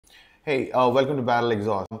Hey, welcome to Barrel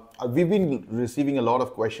Exhaust. We've been receiving a lot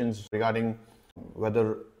of questions regarding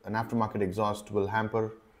whether an aftermarket exhaust will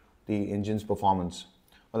hamper the engine's performance.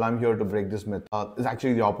 Well, I'm here to break this myth. It's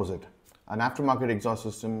actually the opposite. An aftermarket exhaust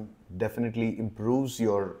system definitely improves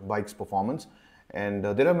your bike's performance, and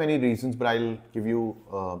there are many reasons, but I'll give you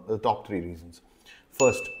the top three reasons.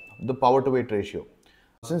 First, the power to weight ratio.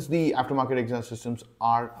 Since the aftermarket exhaust systems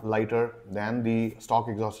are lighter than the stock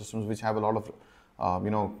exhaust systems, which have a lot of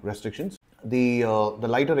restrictions, the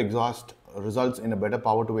lighter exhaust results in a better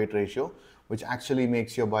power to weight ratio, which actually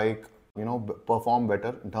makes your bike perform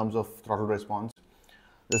better in terms of throttle response.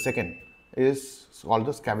 The second is called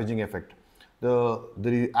the scavenging effect.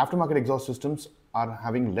 The aftermarket exhaust systems are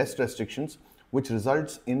having less restrictions, which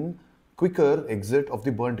results in quicker exit of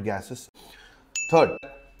the burnt gases. Third,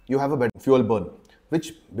 you have a better fuel burn,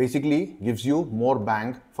 which basically gives you more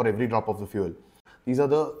bang for every drop of the fuel. These are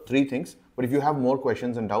the three things, but if you have more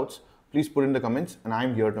questions and doubts, please put in the comments and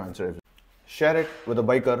I'm here to answer everything. Share it with a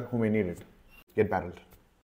biker who may need it. Get barreled.